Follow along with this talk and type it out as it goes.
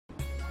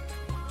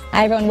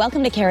Hi, everyone.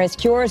 Welcome to Kara's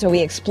Cures, where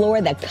we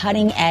explore the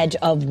cutting edge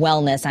of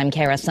wellness. I'm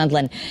Kara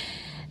Sundlin.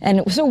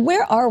 And so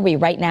where are we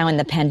right now in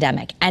the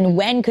pandemic? And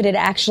when could it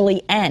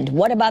actually end?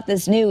 What about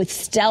this new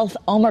stealth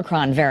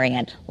Omicron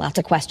variant? Lots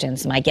of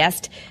questions. My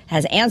guest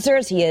has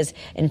answers. He is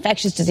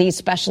infectious disease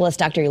specialist,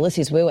 Dr.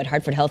 Ulysses Wu at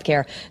Hartford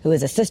Healthcare, who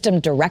is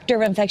assistant director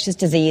of infectious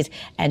disease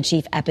and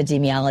chief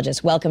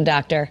epidemiologist. Welcome,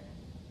 doctor.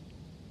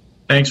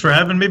 Thanks for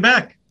having me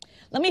back.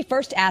 Let me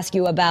first ask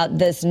you about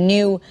this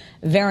new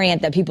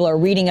variant that people are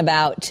reading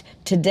about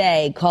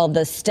today called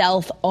the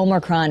stealth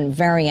Omicron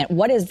variant.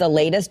 What is the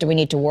latest? Do we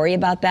need to worry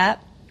about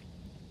that?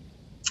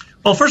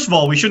 Well, first of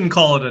all, we shouldn't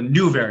call it a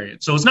new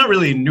variant. So it's not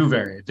really a new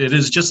variant. It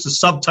is just a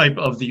subtype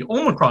of the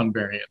Omicron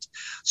variant.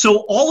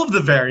 So all of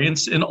the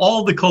variants and all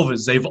of the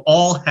COVIDs, they've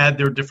all had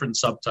their different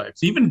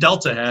subtypes. Even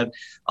Delta had,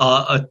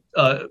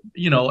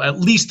 at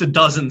least a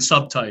dozen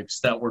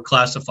subtypes that were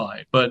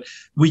classified. But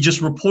we just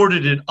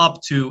reported it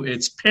up to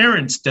its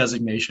parent's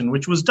designation,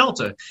 which was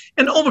Delta.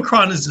 And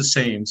Omicron is the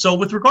same. So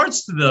with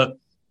regards to the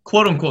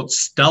quote-unquote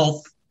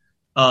stealth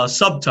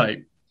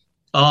subtype,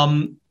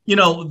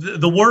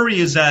 the worry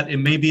is that it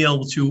may be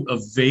able to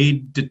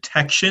evade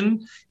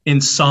detection in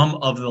some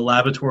of the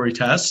laboratory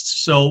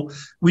tests. So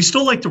we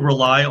still like to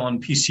rely on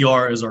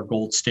PCR as our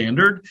gold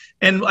standard.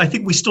 And I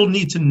think we still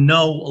need to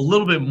know a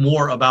little bit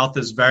more about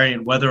this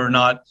variant, whether or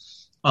not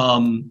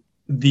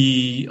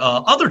the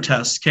other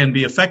tests can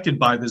be affected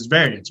by this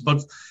variant.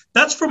 But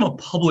that's from a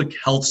public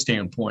health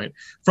standpoint.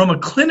 From a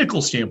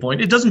clinical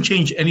standpoint, it doesn't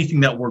change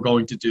anything that we're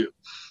going to do.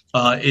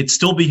 It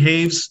still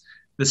behaves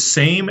the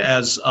same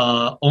as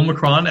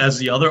Omicron, as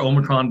the other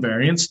Omicron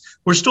variants.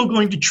 We're still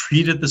going to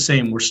treat it the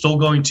same. We're still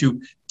going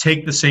to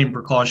take the same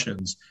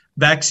precautions.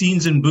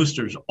 Vaccines and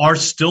boosters are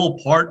still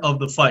part of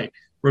the fight,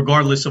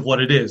 regardless of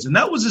what it is. And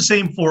that was the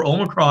same for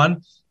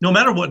Omicron, no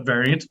matter what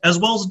variant, as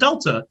well as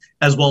Delta,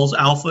 as well as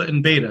Alpha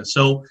and Beta.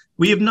 So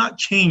we have not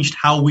changed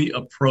how we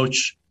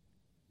approach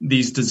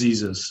these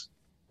diseases.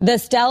 The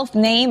stealth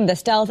name, the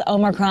stealth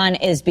Omicron,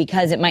 is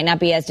because it might not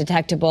be as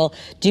detectable.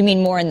 Do you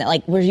mean more in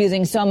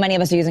that, so many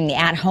of us are using the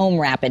at-home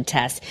rapid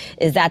test.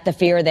 Is that the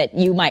fear that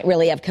you might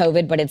really have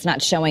COVID, but it's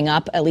not showing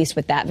up, at least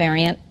with that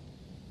variant?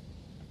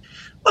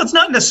 Well, it's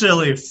not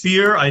necessarily a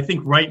fear. I think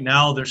right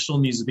now there still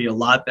needs to be a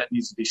lot that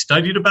needs to be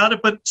studied about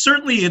it, but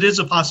certainly it is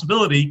a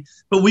possibility.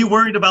 But we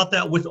worried about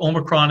that with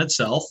Omicron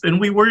itself,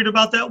 and we worried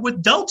about that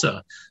with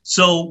Delta.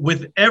 So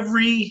with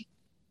every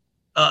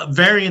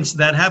variance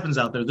that happens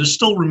out there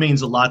still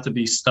remains a lot to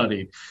be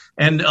studied.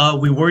 And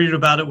we worried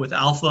about it with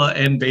Alpha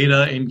and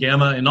Beta and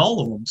Gamma and all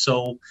of them.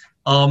 So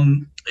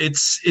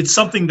it's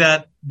something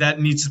that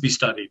needs to be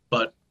studied,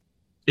 but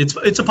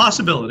it's a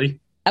possibility.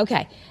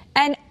 Okay.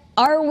 And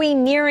are we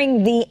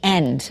nearing the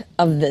end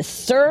of the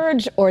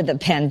surge or the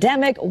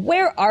pandemic?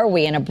 Where are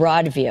we in a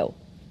broad view?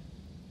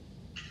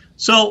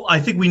 So I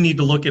think we need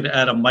to look at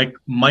a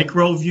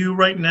micro view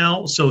right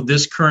now. So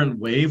this current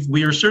wave,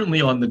 we are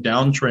certainly on the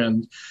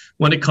downtrend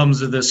when it comes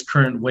to this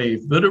current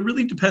wave, but it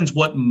really depends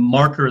what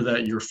marker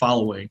that you're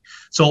following.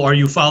 So are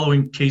you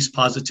following case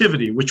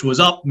positivity, which was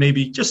up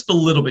maybe just a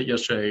little bit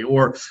yesterday?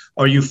 Or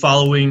are you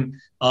following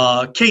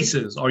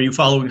cases? Are you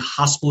following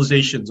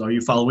hospitalizations? Are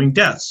you following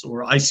deaths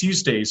or ICU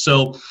stays?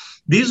 So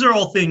these are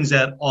all things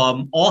that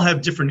all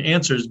have different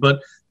answers,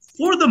 but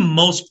for the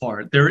most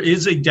part, there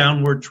is a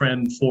downward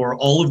trend for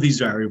all of these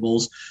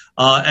variables.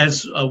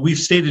 As we've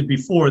stated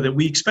before, that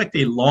we expect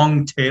a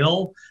long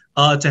tail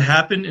to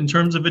happen in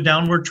terms of a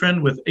downward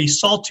trend with a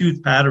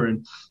sawtooth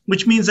pattern,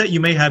 which means that you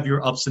may have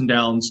your ups and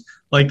downs,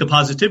 like the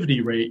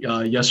positivity rate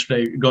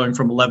yesterday going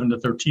from 11 to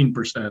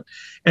 13%.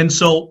 And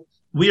so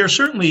we are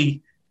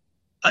certainly,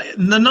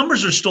 the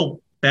numbers are still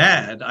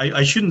bad.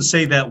 I shouldn't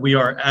say that we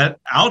are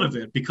out of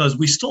it, because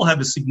we still have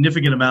a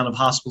significant amount of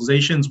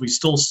hospitalizations. We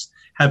still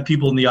have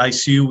people in the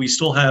ICU. We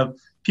still have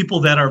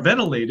people that are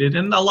ventilated,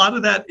 and a lot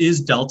of that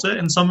is Delta,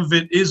 and some of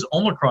it is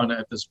Omicron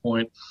at this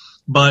point.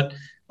 But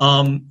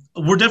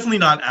we're definitely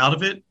not out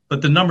of it,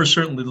 but the numbers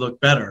certainly look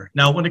better.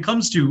 Now, when it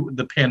comes to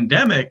the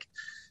pandemic,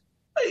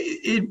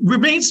 it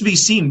remains to be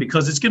seen,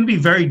 because it's going to be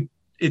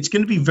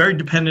very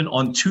dependent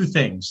on two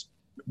things.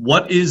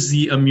 What is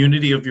the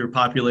immunity of your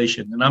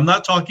population? And I'm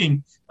not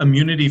talking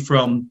immunity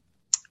from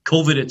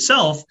COVID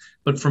itself,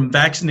 but from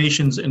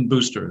vaccinations and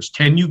boosters.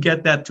 Can you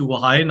get that to a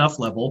high enough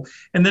level?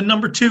 And then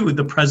number two,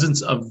 the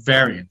presence of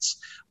variants.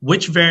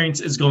 Which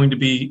variant is going to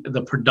be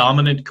the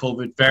predominant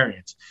COVID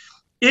variant?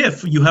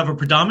 If you have a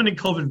predominant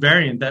COVID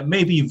variant that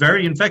may be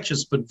very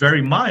infectious but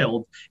very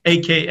mild,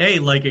 aka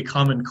like a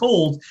common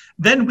cold,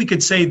 then we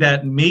could say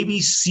that maybe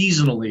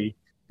seasonally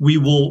we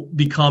will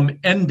become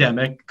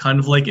endemic, kind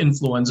of like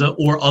influenza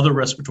or other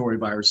respiratory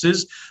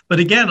viruses. But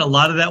again, a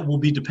lot of that will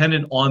be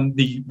dependent on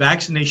the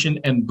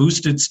vaccination and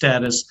boosted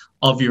status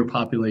of your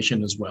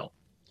population as well.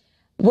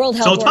 World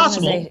Health so it's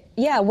possible.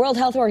 Yeah, World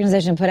Health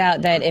Organization put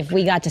out that if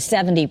we got to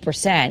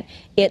 70%,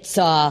 it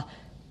saw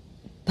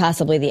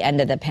possibly the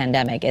end of the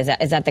pandemic. Is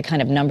that the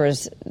kind of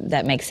numbers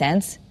that make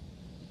sense?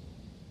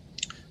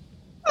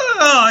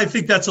 I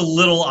think that's a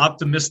little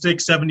optimistic,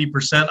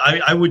 70%.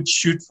 I would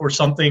shoot for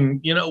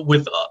something,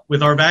 with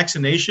our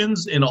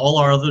vaccinations in all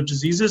our other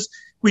diseases,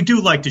 we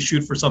do like to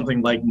shoot for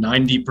something like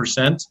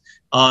 90%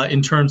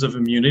 in terms of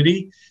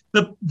immunity.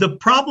 The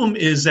problem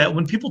is that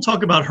when people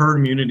talk about herd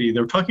immunity,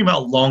 they're talking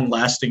about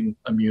long-lasting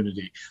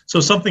immunity. So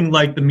something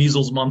like the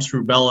measles, mumps,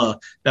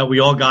 rubella that we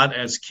all got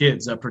as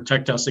kids that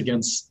protect us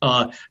against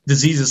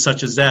diseases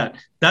such as that,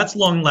 that's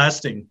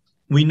long-lasting.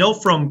 We know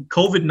from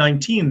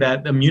COVID-19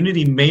 that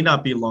immunity may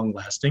not be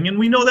long-lasting, and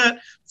we know that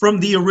from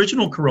the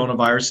original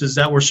coronaviruses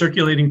that were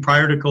circulating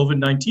prior to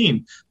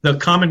COVID-19, the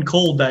common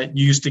cold that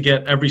you used to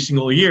get every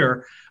single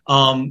year.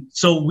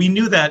 So we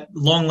knew that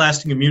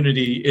long-lasting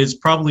immunity is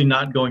probably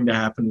not going to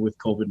happen with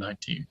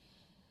COVID-19.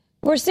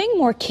 We're seeing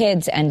more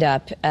kids end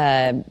up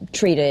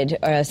treated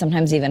or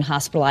sometimes even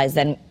hospitalized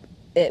than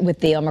with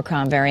the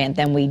Omicron variant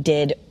than we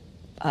did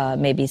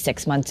maybe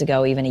 6 months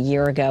ago, even a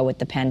year ago with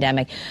the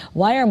pandemic.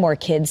 Why are more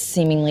kids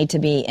seemingly to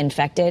be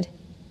infected?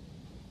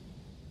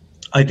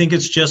 I think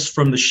it's just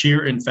from the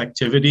sheer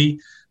infectivity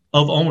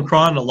of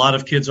Omicron. A lot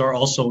of kids are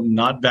also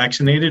not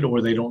vaccinated,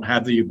 or they don't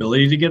have the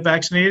ability to get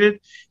vaccinated.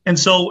 And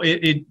so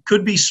it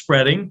could be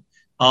spreading.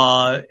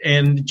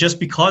 And just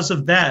because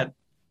of that,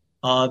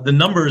 the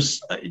numbers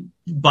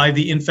by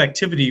the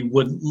infectivity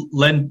would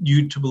lend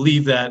you to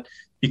believe that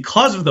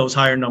because of those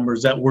higher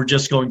numbers, that we're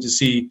just going to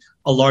see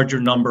a larger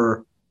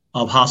number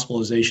of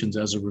hospitalizations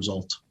as a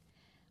result.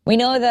 We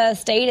know the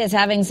state is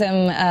having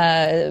some,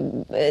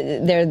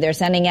 they're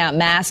sending out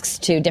masks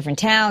to different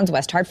towns.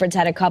 West Hartford's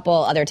had a couple.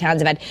 Other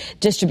towns have had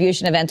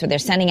distribution events where they're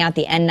sending out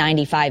the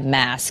N95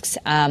 masks.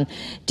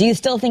 Do you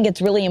still think it's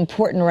really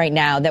important right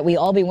now that we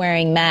all be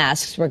wearing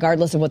masks,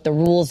 regardless of what the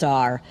rules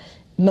are,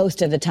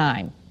 most of the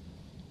time?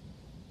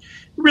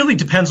 It really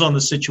depends on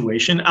the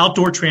situation.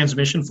 Outdoor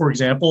transmission, for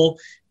example,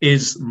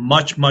 is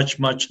much, much,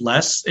 much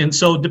less. And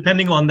so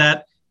depending on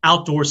that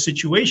outdoor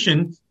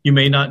situation, you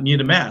may not need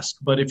a mask.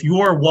 But if you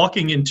are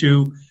walking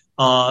into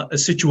a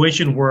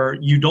situation where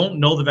you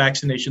don't know the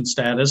vaccination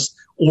status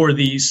or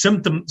the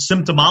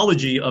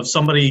symptomology of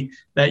somebody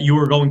that you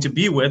are going to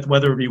be with,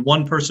 whether it be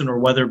one person or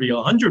whether it be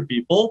 100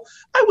 people,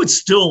 I would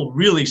still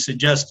really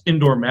suggest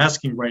indoor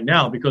masking right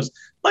now because,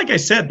 like I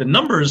said, the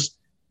numbers,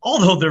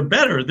 although they're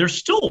better, they're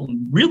still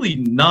really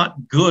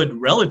not good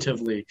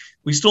relatively.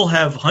 We still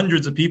have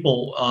hundreds of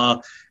people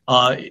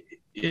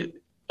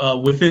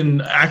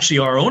within actually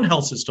our own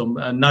health system,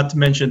 not to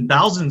mention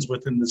thousands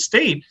within the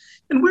state.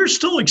 And we're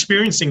still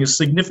experiencing a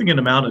significant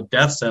amount of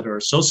deaths that are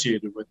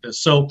associated with this.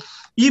 So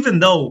even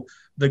though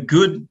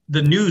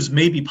the news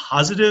may be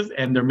positive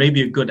and there may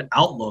be a good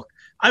outlook,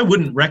 I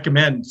wouldn't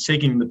recommend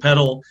taking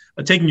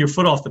your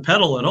foot off the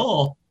pedal at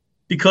all,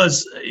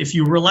 because if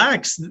you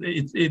relax,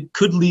 it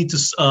could lead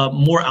to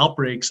more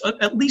outbreaks,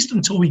 at least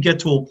until we get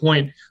to a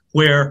point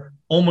where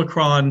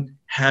Omicron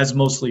has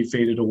mostly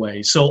faded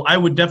away. So I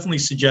would definitely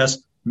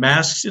suggest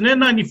masks. And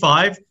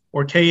N95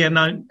 or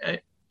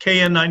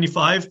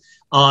KN95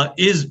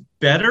 is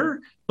better,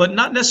 but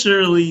not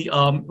necessarily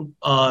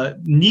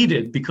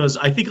needed, because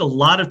I think a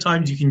lot of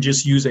times you can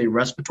just use a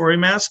respiratory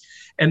mask.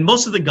 And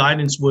most of the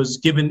guidance was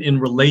given in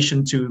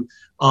relation to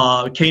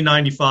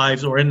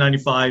K95s or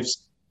N95s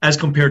as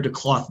compared to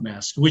cloth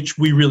masks, which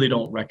we really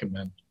don't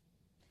recommend.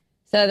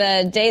 So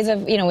the days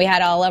of, we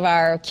had all of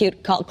our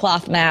cute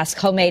cloth masks,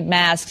 homemade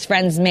masks,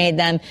 friends made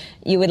them.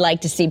 You would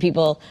like to see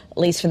people, at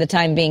least for the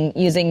time being,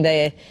 using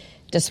the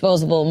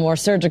disposable, more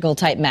surgical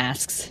type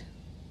masks.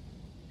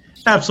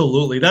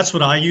 Absolutely. That's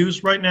what I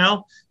use right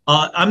now.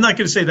 I'm not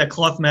going to say that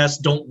cloth masks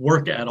don't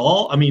work at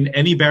all. I mean,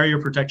 any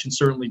barrier protection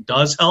certainly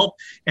does help.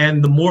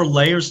 And the more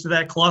layers to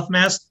that cloth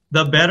mask,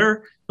 the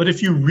better. But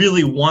if you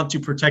really want to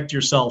protect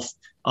yourself,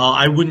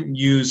 I wouldn't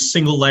use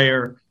single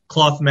layer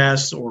cloth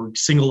masks or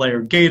single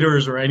layer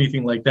gaiters or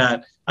anything like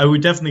that. I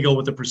would definitely go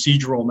with a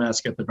procedural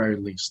mask at the very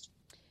least.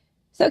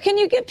 So can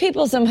you give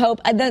people some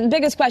hope? The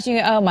biggest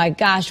question, oh my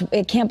gosh,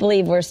 I can't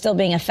believe we're still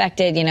being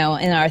affected, in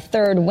our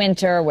third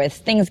winter with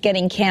things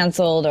getting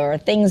canceled or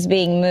things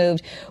being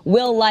moved.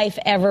 Will life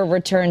ever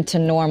return to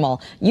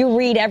normal? You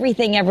read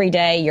everything every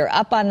day. You're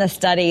up on the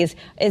studies.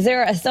 Is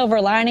there a silver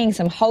lining,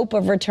 some hope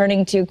of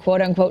returning to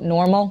quote unquote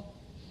normal?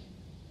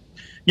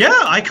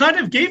 Yeah, I kind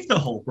of gave the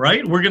hope,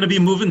 right? We're going to be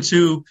moving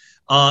to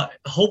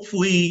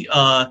hopefully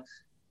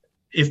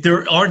if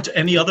there aren't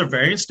any other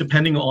variants,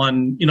 depending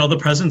on, the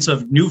presence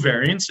of new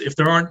variants, if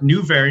there aren't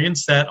new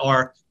variants that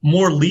are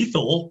more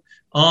lethal,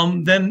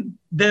 then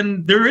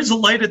there is a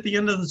light at the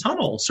end of the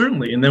tunnel,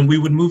 certainly. And then we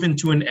would move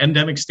into an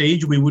endemic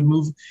stage. We would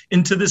move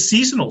into the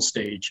seasonal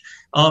stage.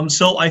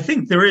 So I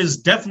think there is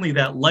definitely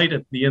that light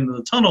at the end of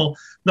the tunnel.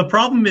 The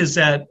problem is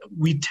that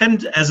we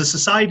tend as a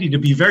society to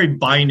be very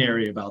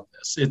binary about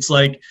this. It's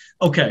like,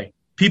 okay,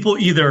 people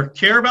either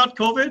care about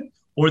COVID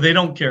or they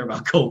don't care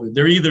about COVID.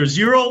 They're either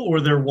 0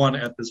 or they're 1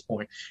 at this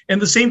point.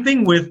 And the same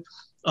thing with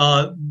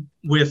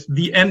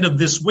the end of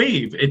this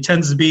wave. It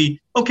tends to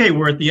be, okay,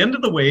 we're at the end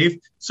of the wave,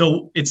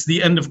 so it's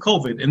the end of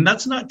COVID. And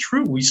that's not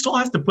true. We still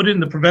have to put in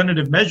the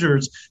preventative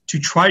measures to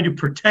try to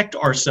protect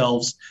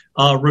ourselves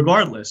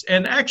regardless.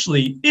 And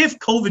actually, if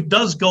COVID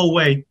does go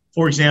away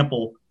for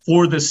example,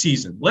 for this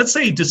season. Let's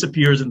say it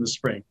disappears in the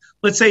spring.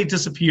 Let's say it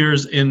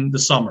disappears in the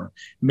summer,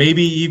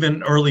 maybe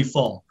even early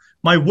fall.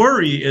 My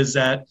worry is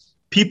that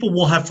people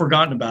will have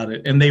forgotten about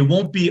it and they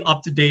won't be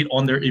up to date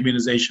on their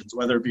immunizations,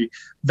 whether it be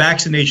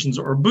vaccinations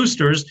or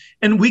boosters.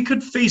 And we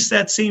could face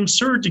that same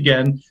surge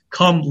again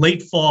come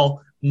late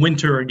fall,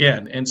 winter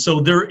again. And so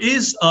there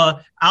is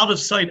a out of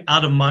sight,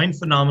 out of mind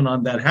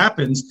phenomenon that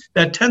happens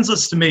that tends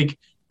us to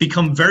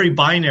become very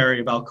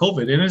binary about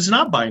COVID. And it's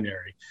not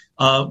binary.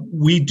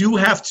 We do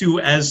have to,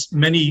 as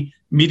many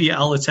media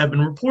outlets have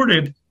been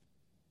reported,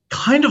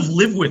 kind of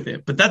live with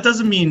it. But that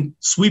doesn't mean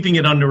sweeping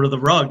it under the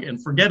rug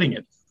and forgetting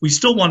it. We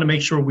still want to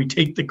make sure we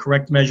take the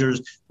correct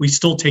measures. We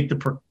still take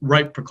the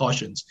right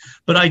precautions.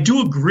 But I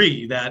do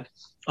agree that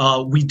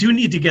we do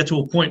need to get to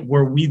a point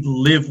where we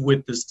live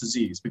with this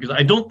disease, because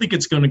I don't think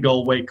it's going to go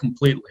away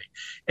completely.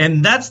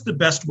 And that's the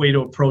best way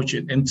to approach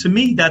it. And to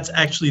me, that's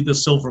actually the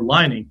silver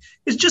lining,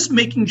 is just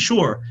making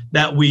sure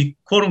that we,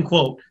 quote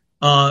unquote,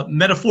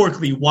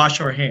 metaphorically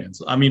wash our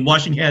hands. I mean,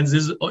 washing hands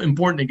is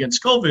important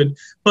against COVID,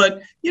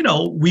 but,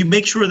 we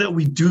make sure that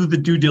we do the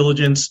due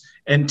diligence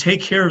and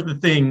take care of the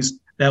things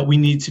that we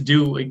need to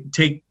do,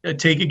 take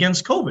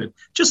against COVID,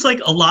 just like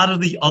a lot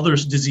of the other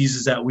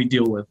diseases that we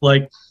deal with,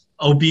 like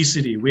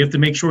obesity. We have to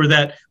make sure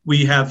that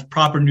we have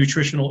proper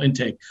nutritional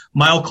intake.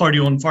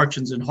 Myocardial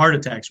infarctions and heart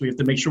attacks, we have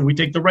to make sure we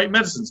take the right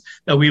medicines,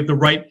 that we have the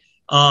right,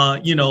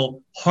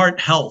 heart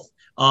health.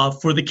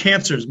 For the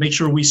cancers, make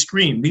sure we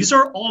screen. These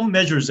are all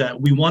measures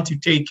that we want to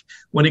take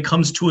when it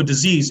comes to a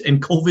disease,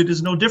 and COVID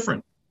is no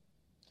different.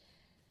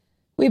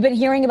 We've been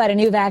hearing about a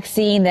new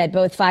vaccine that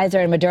both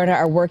Pfizer and Moderna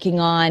are working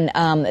on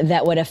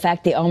that would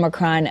affect the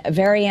Omicron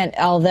variant,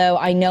 although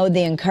I know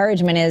the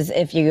encouragement is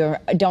if you're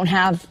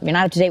not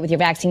up to date with your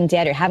vaccines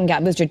yet or haven't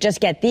got boosted,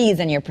 just get these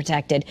and you're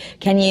protected.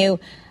 Can you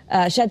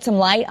shed some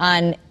light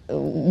on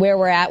where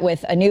we're at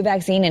with a new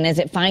vaccine, and is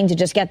it fine to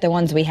just get the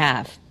ones we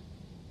have?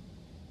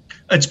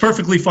 It's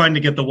perfectly fine to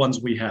get the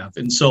ones we have.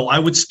 And so I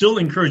would still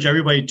encourage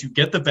everybody to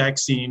get the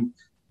vaccine,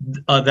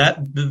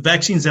 the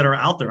vaccines that are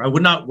out there. I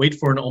would not wait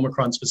for an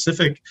Omicron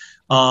specific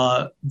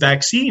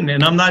vaccine.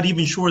 And I'm not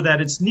even sure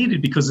that it's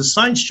needed, because the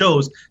science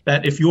shows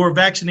that if you're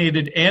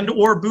vaccinated and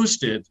or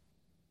boosted,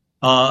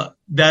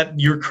 that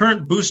your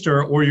current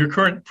booster or your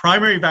current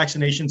primary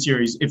vaccination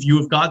series, if you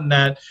have gotten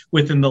that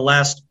within the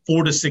last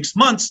 4 to 6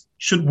 months,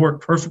 should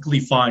work perfectly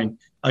fine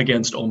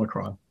against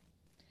Omicron.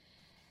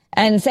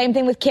 And same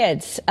thing with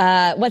kids.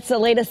 What's the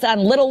latest on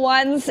little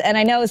ones? And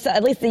I know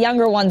at least the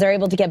younger ones are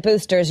able to get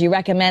boosters. You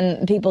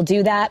recommend people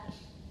do that?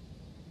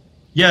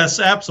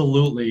 Yes,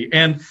 absolutely.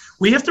 And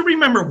we have to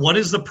remember what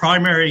is the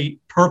primary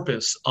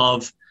purpose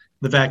of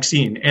the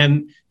vaccine.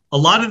 And a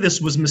lot of this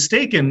was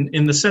mistaken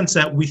in the sense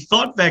that we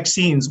thought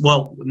vaccines,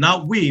 well,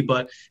 not we,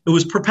 but it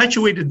was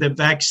perpetuated that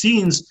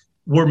vaccines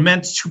were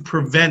meant to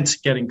prevent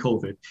getting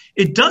COVID.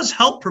 It does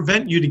help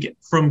prevent you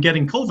from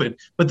getting COVID,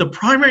 but the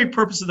primary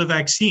purpose of the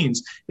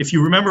vaccines, if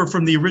you remember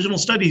from the original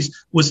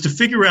studies, was to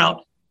figure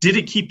out, did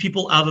it keep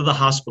people out of the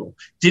hospital?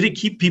 Did it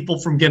keep people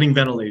from getting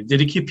ventilated?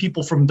 Did it keep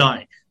people from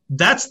dying?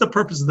 That's the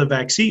purpose of the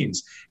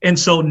vaccines. And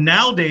so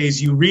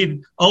nowadays you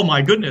read, oh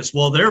my goodness,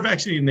 well, they're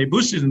vaccinated and they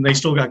boosted and they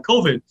still got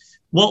COVID.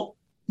 Well,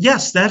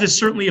 yes, that is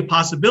certainly a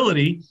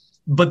possibility,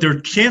 but their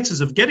chances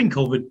of getting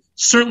COVID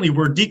certainly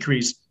were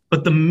decreased.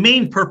 But the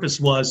main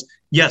purpose was,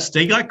 yes,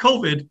 they got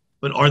COVID,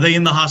 but are they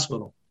in the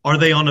hospital? Are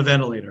they on a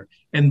ventilator?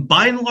 And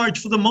by and large,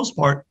 for the most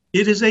part,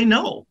 it is a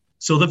no.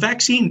 So the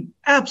vaccine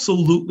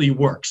absolutely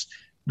works.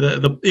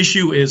 The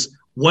issue is,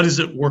 what is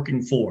it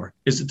working for?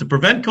 Is it to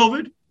prevent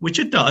COVID, which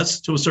it does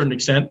to a certain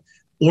extent,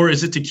 or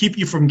is it to keep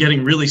you from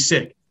getting really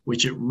sick,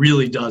 which it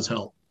really does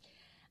help?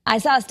 I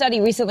saw a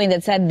study recently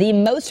that said the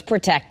most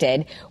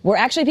protected were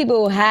actually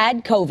people who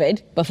had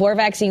COVID before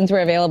vaccines were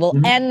available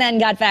and then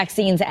got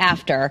vaccines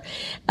after.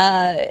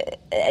 Care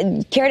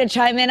to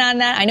chime in on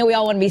that? I know we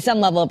all want to be some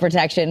level of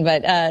protection,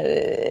 but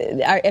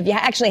if you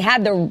actually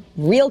had the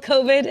real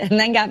COVID and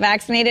then got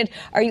vaccinated,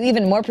 are you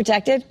even more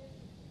protected?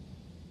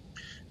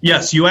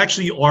 Yes, you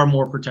actually are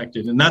more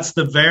protected. And that's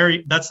the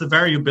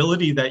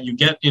variability that you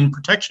get in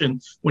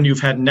protection when you've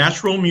had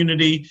natural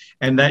immunity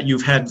and that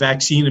you've had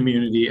vaccine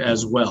immunity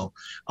as well.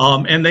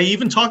 And they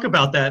even talk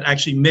about that,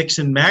 actually mix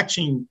and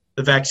matching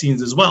the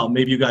vaccines as well.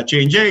 Maybe you got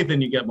J&J,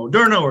 then you get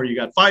Moderna, or you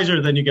got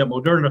Pfizer, then you get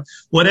Moderna,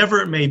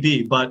 whatever it may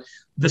be. But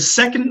the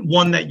second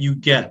one that you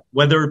get,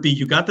 whether it be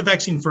you got the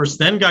vaccine first,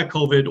 then got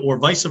COVID, or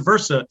vice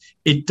versa,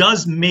 it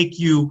does make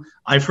you,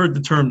 I've heard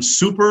the term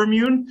super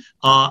immune.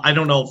 I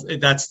don't know if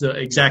that's the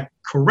exact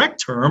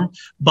correct term,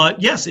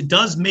 but yes, it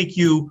does make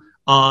you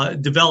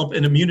develop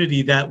an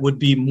immunity that would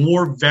be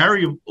more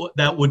varied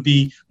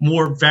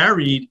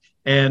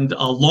and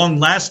long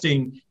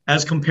lasting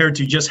as compared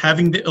to just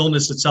having the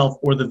illness itself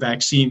or the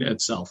vaccine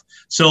itself.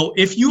 So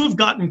if you have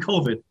gotten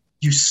COVID,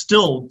 you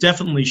still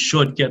definitely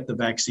should get the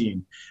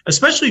vaccine,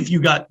 especially if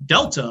you got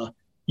Delta.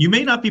 You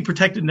may not be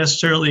protected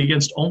necessarily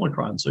against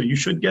Omicron, so you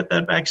should get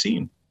that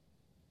vaccine.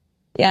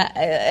 Yeah.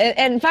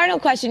 And final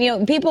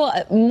question, people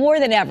more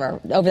than ever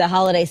over the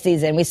holiday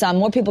season, we saw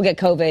more people get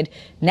COVID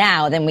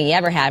now than we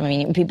ever had. I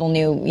mean, people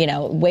knew,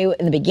 way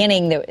in the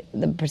beginning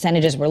the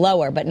percentages were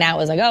lower, but now it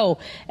was like, oh,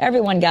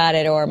 everyone got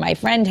it, or my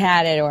friend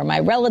had it, or my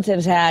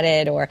relatives had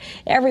it, or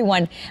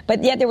everyone.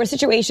 But yet there were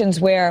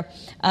situations where,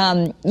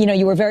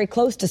 you were very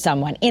close to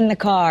someone in the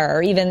car,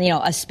 or even,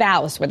 a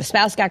spouse, where the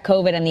spouse got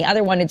COVID and the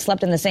other one who'd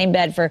slept in the same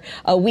bed for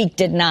a week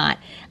did not,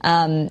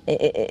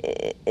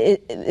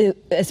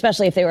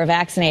 especially if they were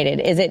vaccinated.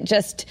 Is it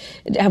just,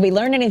 have we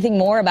learned anything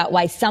more about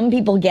why some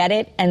people get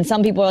it and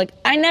some people are like,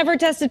 I never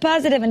tested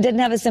positive and didn't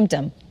have a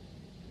symptom?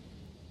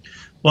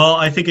 Well,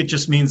 I think it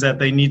just means that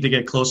they need to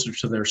get closer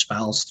to their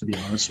spouse, to be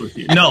honest with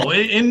you. No,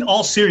 in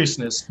all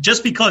seriousness,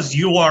 just because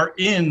you are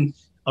in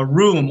a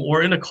room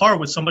or in a car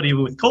with somebody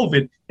with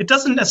COVID, it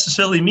doesn't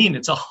necessarily mean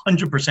it's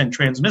 100%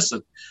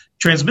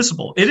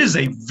 transmissible. It is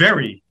a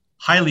very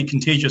highly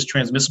contagious,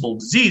 transmissible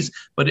disease,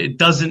 but it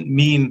doesn't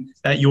mean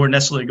that you're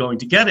necessarily going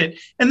to get it.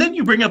 And then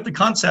you bring up the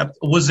concept,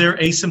 was there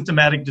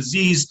asymptomatic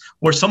disease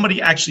where somebody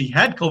actually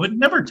had COVID,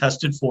 never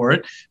tested for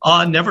it,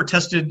 never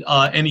tested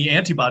any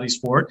antibodies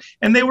for it,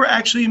 and they were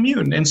actually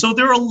immune? And so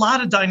there are a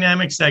lot of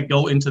dynamics that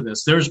go into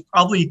this. There's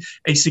probably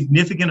a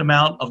significant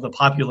amount of the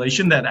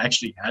population that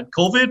actually had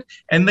COVID,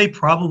 and they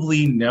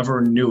probably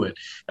never knew it.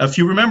 If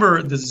you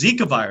remember the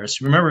Zika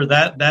virus, remember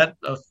that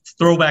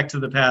throwback to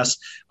the past,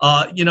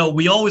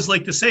 we always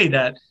like to say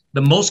that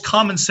the most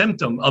common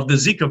symptom of the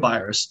Zika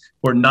virus,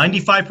 where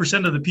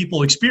 95% of the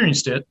people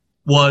experienced it,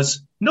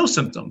 was no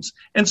symptoms.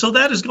 And so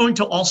that is going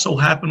to also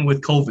happen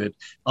with COVID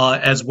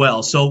as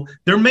well. So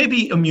there may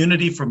be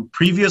immunity from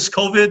previous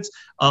COVID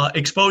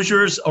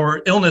exposures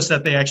or illness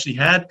that they actually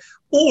had,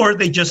 or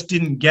they just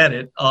didn't get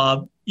it,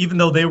 even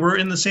though they were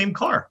in the same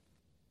car.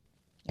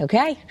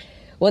 Okay.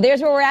 Well,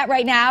 there's where we're at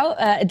right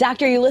now.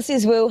 Dr.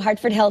 Ulysses Wu,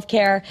 Hartford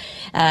Healthcare,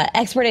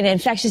 expert in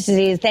infectious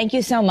disease. Thank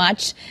you so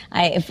much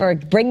for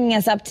bringing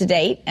us up to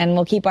date, and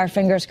we'll keep our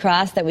fingers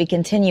crossed that we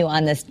continue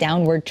on this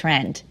downward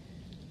trend.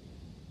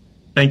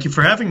 Thank you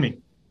for having me.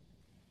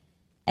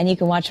 And you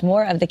can watch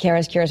more of the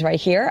Kara's Cures right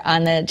here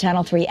on the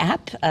Channel 3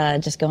 app.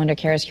 Just go under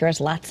Kara's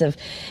Cures. Lots of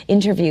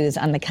interviews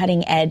on the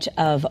cutting edge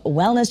of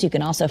wellness. You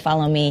can also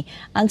follow me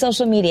on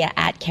social media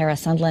at Kara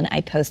Sundlun.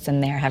 I post them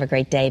there. Have a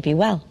great day. Be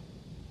well.